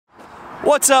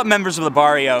What's up, members of the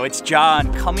barrio? It's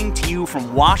John coming to you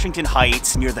from Washington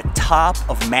Heights near the top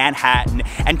of Manhattan.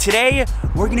 And today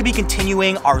we're going to be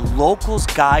continuing our locals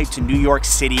guide to New York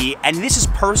City. And this is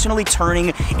personally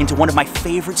turning into one of my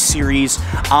favorite series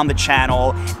on the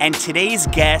channel. And today's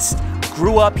guest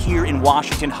grew up here in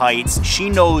Washington Heights. She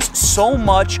knows so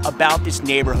much about this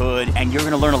neighborhood and you're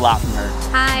going to learn a lot from her.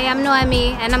 Hi, I'm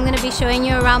Noemi and I'm going to be showing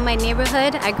you around my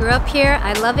neighborhood. I grew up here.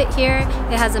 I love it here.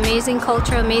 It has amazing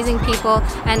culture, amazing people,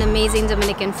 and amazing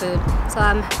Dominican food. So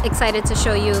I'm excited to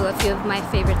show you a few of my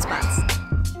favorite spots.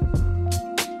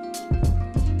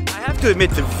 I have to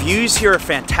admit, the views here are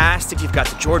fantastic. You've got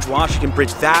the George Washington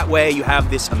Bridge that way. You have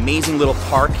this amazing little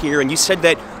park here, and you said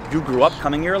that you grew up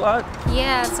coming here a lot?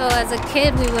 Yeah, so as a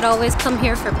kid we would always come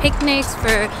here for picnics,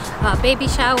 for baby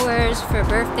showers, for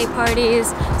birthday parties.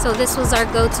 So this was our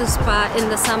go-to spot in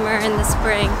the summer and the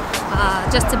spring,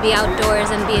 just to be outdoors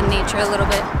and be in nature a little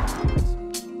bit.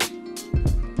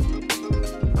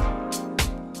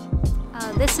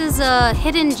 This is a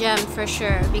hidden gem for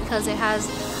sure because it has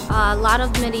a lot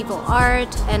of medieval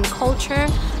art and culture,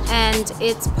 and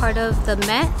it's part of the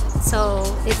Met, so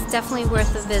it's definitely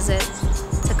worth a visit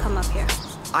to come up here.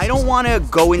 I don't want to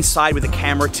go inside with a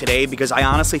camera today because I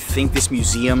honestly think this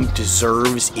museum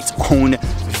deserves its own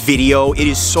video. It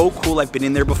is so cool. I've been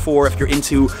in there before. If you're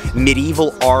into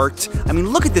medieval art, I mean,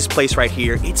 look at this place right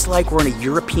here. It's like we're in a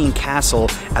European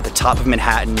castle at the top of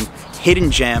Manhattan.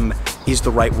 Hidden gem is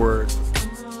the right word.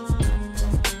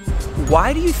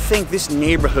 Why do you think this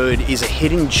neighborhood is a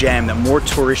hidden gem that more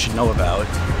tourists should know about?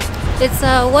 It's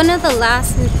one of the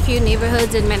last few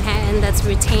neighborhoods in Manhattan that's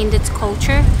retained its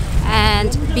culture,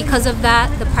 and because of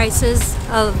that, the prices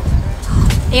of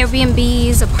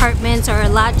Airbnbs, apartments are a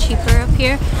lot cheaper up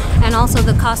here, and also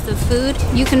the cost of food.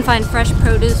 You can find fresh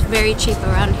produce very cheap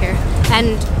around here,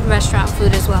 and restaurant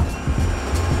food as well.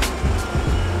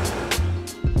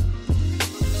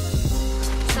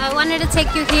 I wanted to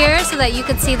take you here so that you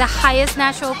could see the highest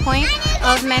natural point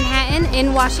of Manhattan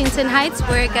in Washington Heights,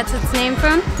 where it gets its name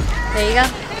from. There you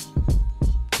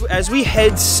go. As we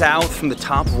head south from the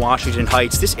top of Washington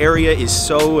Heights, this area is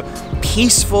so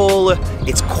peaceful,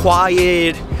 it's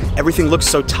quiet, everything looks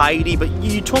so tidy, but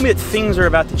you told me that things are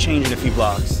about to change in a few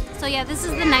blocks. So yeah, this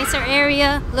is the nicer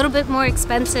area, a little bit more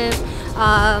expensive,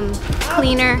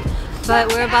 cleaner. But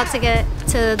we're about to get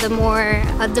to the more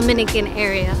Dominican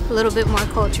area, a little bit more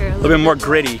culture. A little bit more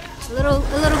gritty. A little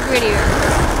grittier.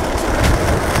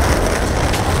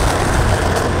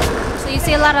 So you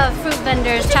see a lot of fruit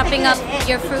vendors chopping up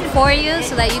your fruit for you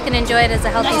so that you can enjoy it as a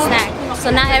healthy snack.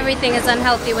 So not everything is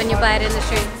unhealthy when you buy it in the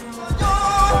street.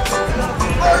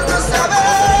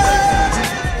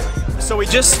 So we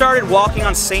just started walking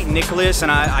on St. Nicholas, and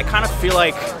I kind of feel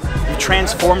like we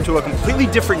transformed to a completely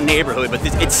different neighborhood, but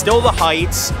it's still the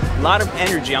Heights, a lot of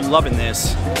energy. I'm loving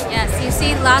this. Yes, you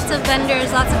see lots of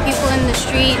vendors, lots of people in the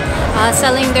street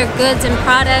selling their goods and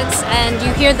products, and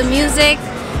you hear the music,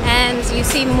 and you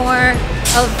see more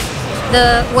of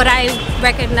what I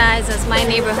recognize as my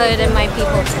neighborhood and my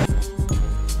people.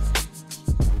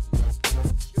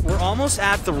 We're almost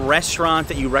at the restaurant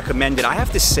that you recommended. I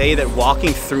have to say that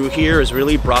walking through here has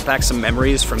really brought back some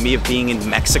memories for me of being in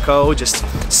Mexico, just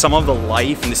some of the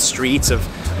life in the streets of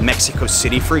Mexico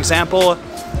City, for example.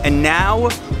 And now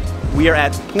we are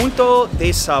at Punto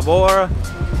de Sabor.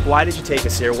 Why did you take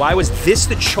us here? Why was this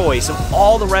the choice of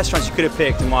all the restaurants you could have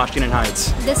picked in Washington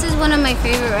Heights? This is one of my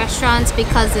favorite restaurants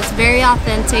because it's very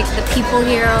authentic. The people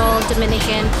here are all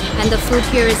Dominican, and the food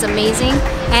here is amazing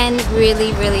and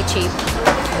really, really cheap.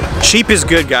 Cheap is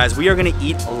good, guys. We are gonna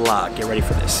eat a lot. Get ready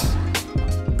for this.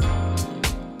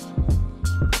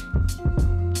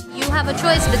 You have a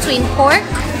choice between pork,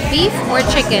 beef, or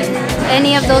chicken.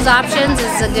 Any of those options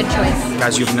is a good choice.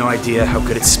 Guys, you have no idea how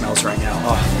good it smells right now.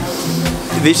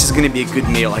 Oh, this is gonna be a good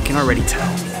meal. I can already tell.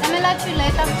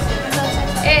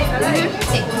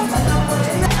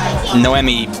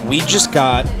 Noemi, we just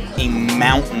got a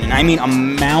mountain, and I mean a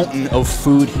mountain of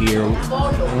food here.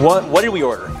 What did we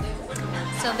order?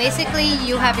 So basically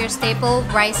you have your staple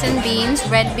rice and beans,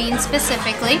 red beans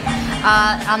specifically.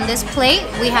 On this plate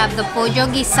we have the pollo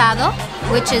guisado,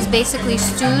 which is basically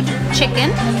stewed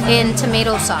chicken in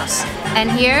tomato sauce.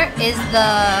 And here is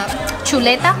the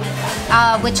chuleta,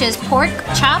 which is pork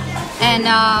chop, and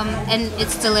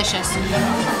it's delicious.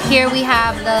 Here we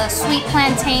have the sweet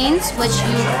plantains, which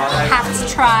you have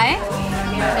to try.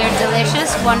 They're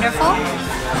delicious, wonderful.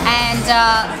 And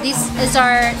this is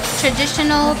our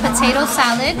traditional potato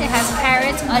salad. It has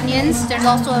carrots, onions. There's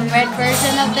also a red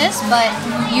version of this, but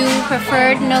you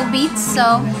preferred no beets,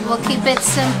 so we'll keep it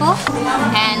simple.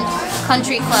 And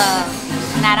country club.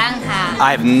 naranja.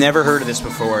 I've never heard of this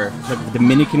before. The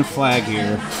Dominican flag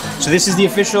here. So this is the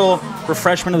official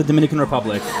refreshment of the Dominican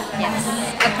Republic. Yes,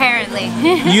 apparently.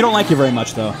 You don't like it very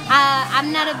much, though.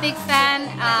 I'm not a big fan.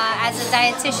 As a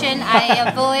dietitian, I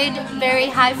avoid very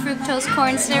high fructose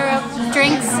corn syrup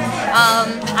drinks.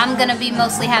 I'm gonna be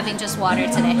mostly having just water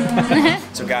today.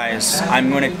 So guys,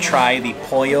 I'm gonna try the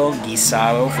pollo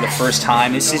guisado for the first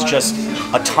time. This is just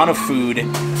a ton of food.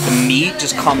 The meat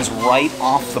just comes right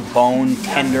off the bone,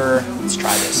 tender. Let's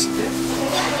try this.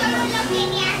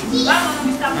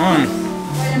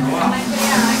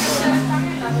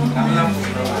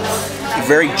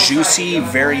 Very juicy,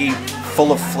 very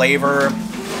full of flavor.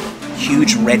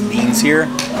 Huge red beans here.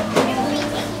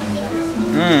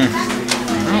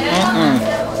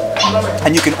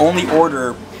 And you can only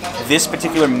order this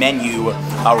particular menu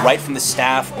right from the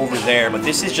staff over there, but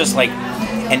this is just like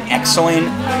an excellent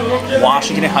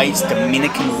Washington Heights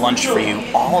Dominican lunch for you.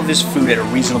 All of this food at a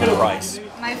reasonable price.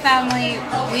 My family,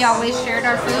 we always shared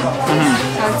our food,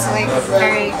 so it's like a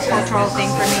very cultural thing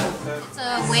for me. It's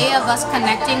a way of us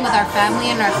connecting with our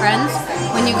family and our friends.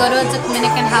 When you go to a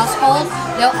Dominican household,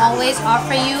 they'll always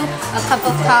offer you a cup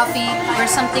of coffee or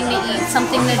something to eat,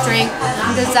 something to drink,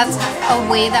 because that's a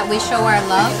way that we show our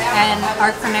love and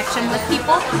our connection with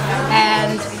people.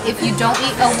 And if you don't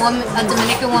eat a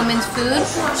Dominican woman's food,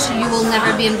 you will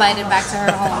never be invited back to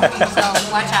her home. So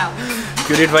watch out.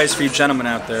 Good advice for you gentlemen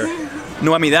out there.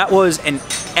 Noemi, that was an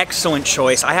excellent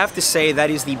choice. I have to say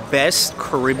that is the best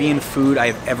Caribbean food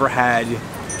I've ever had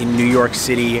in New York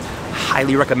City.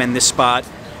 Highly recommend this spot.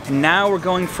 And now we're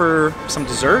going for some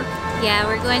dessert. Yeah,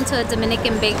 we're going to a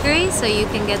Dominican bakery, so you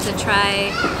can get to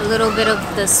try a little bit of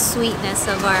the sweetness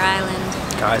of our island.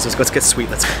 Guys, let's get sweet.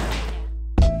 Let's go.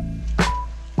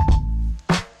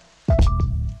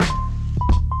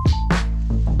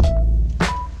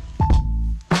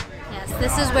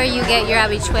 This is where you get your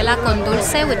habichuela con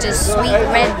dulce, which is sweet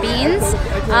red beans.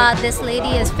 This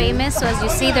lady is famous, so as you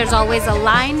see, there's always a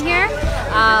line here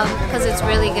because it's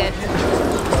really good.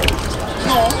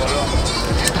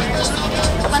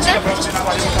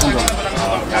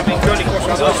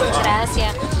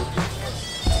 Gracias.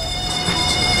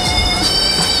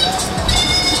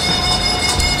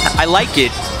 I like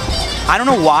it. I don't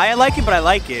know why I like it, but I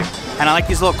like it. And I like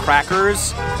these little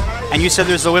crackers. And you said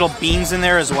there's the little beans in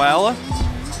there as well.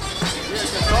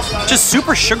 Just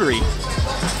super sugary.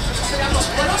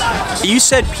 You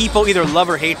said people either love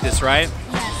or hate this, right?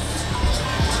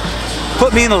 Yes.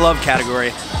 Put me in the love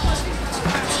category.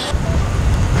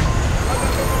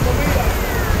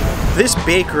 This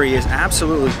bakery is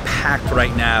absolutely packed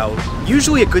right now.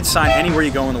 Usually a good sign anywhere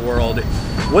you go in the world.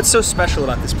 What's so special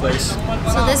about this place?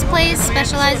 So this place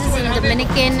specializes in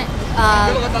Dominican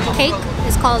cake.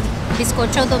 It's called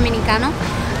Bizcocho Dominicano.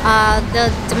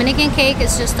 The Dominican cake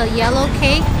is just a yellow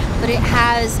cake, but it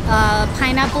has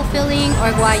pineapple filling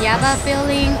or guayaba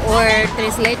filling or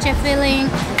tres leche filling.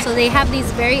 So they have these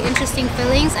very interesting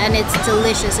fillings and it's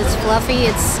delicious. It's fluffy,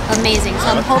 it's amazing. So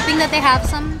I'm hoping that they have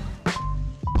some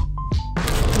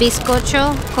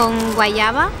bizcocho con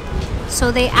guayaba.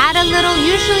 So they add a little,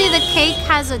 usually the cake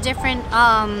has a different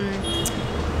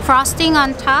frosting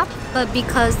on top, but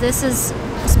because this is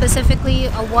specifically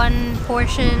a one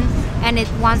portion and it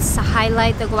wants to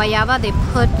highlight the guayaba, they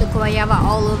put the guayaba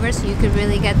all over so you could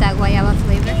really get that guayaba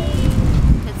flavor.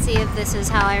 Let's see if this is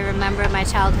how I remember my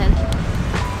childhood.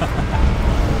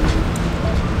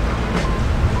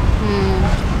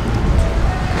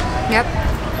 Yep.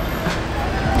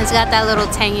 It's got that little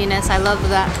tanginess. I love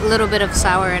that little bit of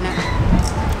sour in it.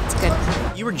 It's good.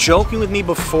 You were joking with me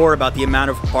before about the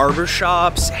amount of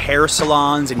barbershops, hair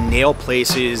salons, and nail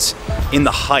places in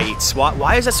the Heights.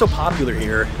 Why is that so popular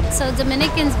here? So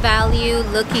Dominicans value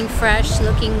looking fresh,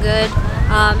 looking good,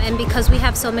 and because we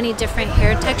have so many different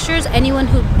hair textures, anyone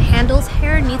who handles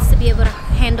hair needs to be able to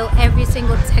handle every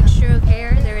single texture of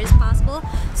hair there is possible.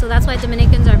 So that's why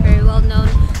Dominicans are very well known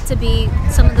to be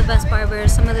some of the best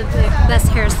barbers, some of the best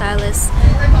hairstylists.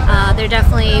 They're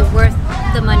definitely worth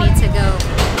the money to go.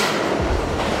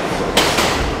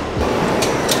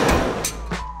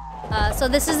 So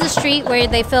this is the street where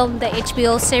they filmed the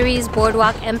HBO series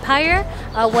Boardwalk Empire,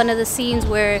 one of the scenes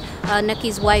where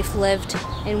Nucky's wife lived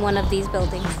in one of these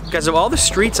buildings. Guys, of all the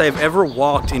streets I've ever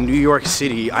walked in New York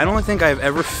City, I don't think I've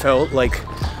ever felt like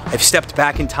I've stepped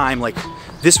back in time like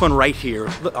this one right here.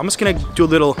 Look, I'm just gonna do a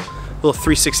little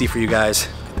 360 for you guys.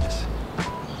 Look at this.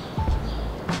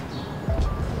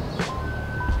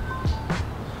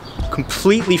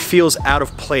 Completely feels out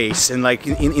of place and like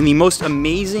in the most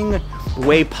amazing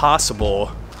way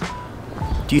possible.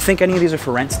 Do you think any of these are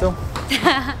for rent still?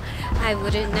 I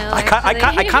wouldn't know. I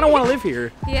kind of want to live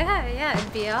here. Yeah,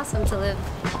 it'd be awesome to live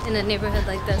in a neighborhood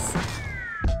like this.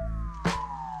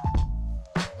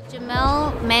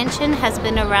 Jamel Mansion has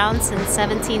been around since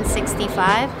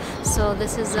 1765, so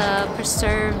this is a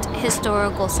preserved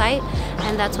historical site,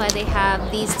 and that's why they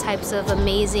have these types of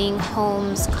amazing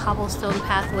homes, cobblestone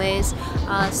pathways,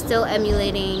 still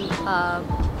emulating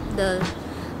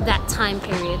that time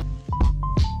period.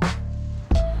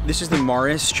 This is the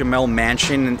Morris Jamel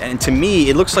Mansion, and to me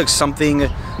it looks like something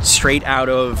straight out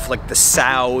of like the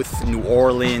South, New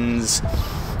Orleans.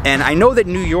 And I know that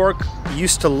New York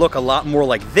used to look a lot more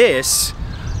like this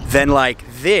than like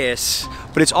this,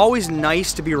 but it's always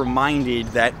nice to be reminded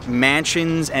that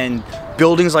mansions and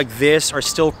buildings like this are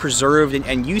still preserved,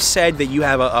 and you said that you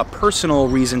have a personal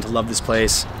reason to love this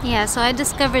place. Yeah, so I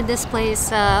discovered this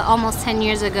place almost 10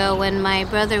 years ago when my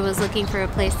brother was looking for a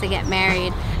place to get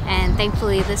married, and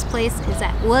thankfully this place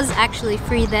was actually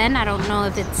free then. I don't know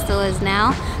if it still is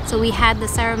now. So we had the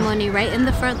ceremony right in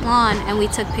the front lawn, and we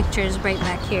took pictures right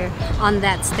back here on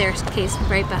that staircase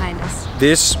right behind us.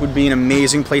 This would be an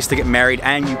amazing place to get married,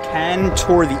 and you can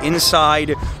tour the inside.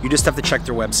 You just have to check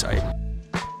their website.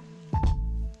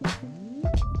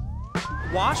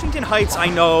 Washington Heights, I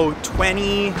know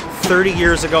 20, 30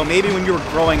 years ago, maybe when you were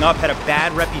growing up, had a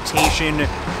bad reputation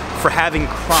for having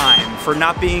crime, for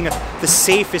not being the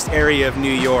safest area of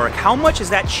New York. How much has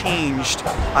that changed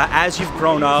as you've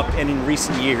grown up and in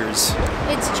recent years?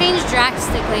 It's changed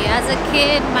drastically. As a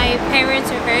kid, my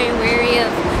parents were very wary of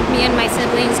me and my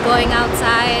siblings going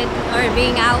outside or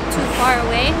being out too far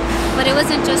away. But it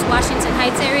wasn't just Washington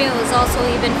Heights area, it was also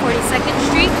even 42nd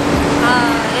Street.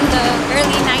 In the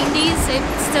early 90s, it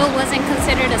still wasn't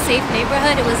considered a safe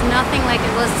neighborhood. It was nothing like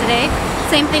it was today.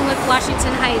 Same thing with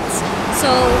Washington Heights.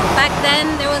 So back then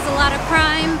there was a lot of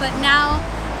crime, but now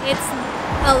it's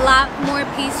a lot more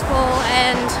peaceful,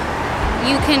 and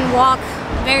you can walk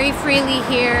very freely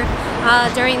here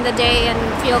during the day and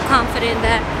feel confident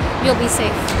that you'll be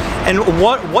safe. And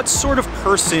what sort of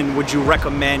person would you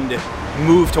recommend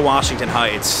move to Washington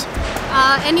Heights?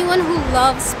 Anyone who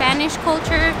loves Spanish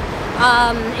culture.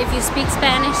 If you speak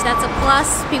Spanish, that's a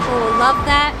plus. People will love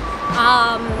that.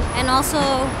 And also,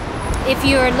 if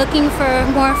you're looking for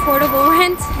more affordable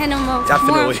rent and a more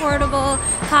affordable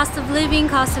cost of living,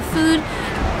 cost of food,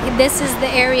 this is the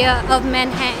area of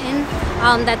Manhattan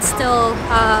that's still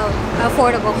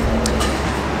affordable.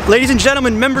 Ladies and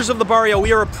gentlemen, members of the barrio,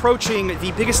 we are approaching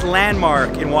the biggest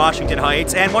landmark in Washington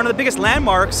Heights, and one of the biggest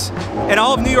landmarks in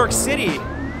all of New York City,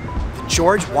 the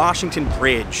George Washington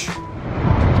Bridge.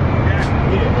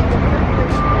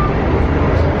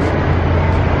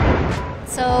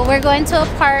 So we're going to a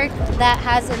park that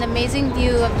has an amazing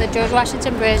view of the George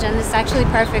Washington Bridge, and it's actually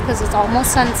perfect because it's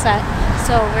almost sunset.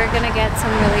 So we're gonna get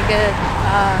some really good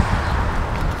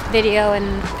video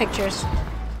and pictures.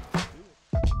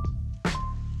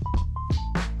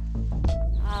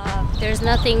 There's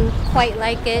nothing quite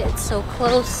like it. It's so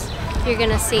close. You're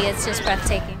gonna see it's just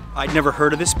breathtaking. I'd never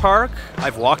heard of this park.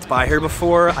 I've walked by here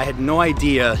before. I had no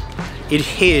idea it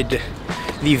hid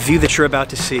the view that you're about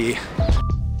to see.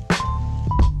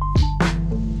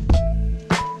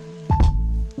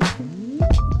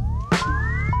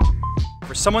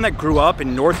 For someone that grew up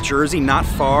in North Jersey, not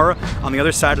far on the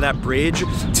other side of that bridge,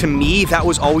 to me that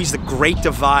was always the great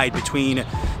divide between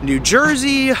New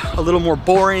Jersey, a little more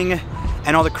boring,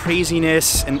 and all the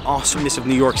craziness and awesomeness of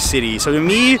New York City. So to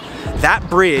me, that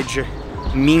bridge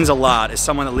means a lot as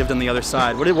someone that lived on the other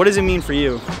side. What does it mean for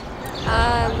you?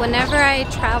 Whenever I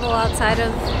travel outside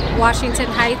of Washington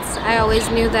Heights, I always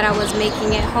knew that I was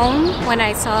making it home when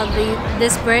I saw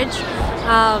this bridge.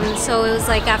 So it was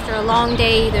like after a long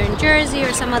day, either in Jersey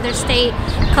or some other state,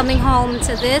 coming home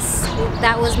to this,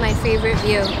 that was my favorite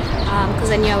view,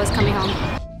 because I knew I was coming home.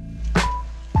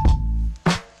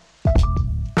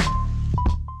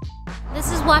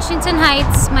 This is Washington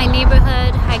Heights, my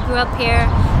neighborhood. I grew up here.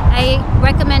 I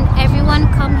recommend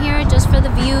everyone come here just for the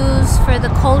views, for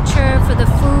the culture, for the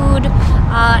food,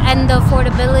 and the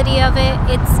affordability of it.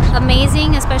 It's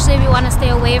amazing, especially if you want to stay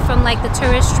away from like the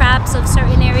tourist traps of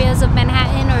certain areas of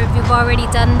Manhattan, or if you've already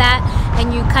done that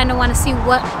and you kind of want to see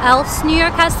what else New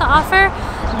York has to offer.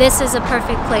 This is a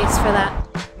perfect place for that.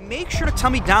 Make sure to tell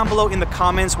me down below in the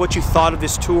comments what you thought of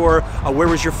this tour, where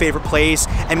was your favorite place,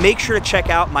 and make sure to check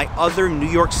out my other New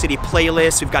York City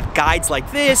playlists. We've got guides like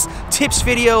this, tips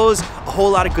videos, a whole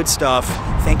lot of good stuff.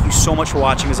 Thank you so much for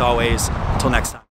watching as always. Until next time.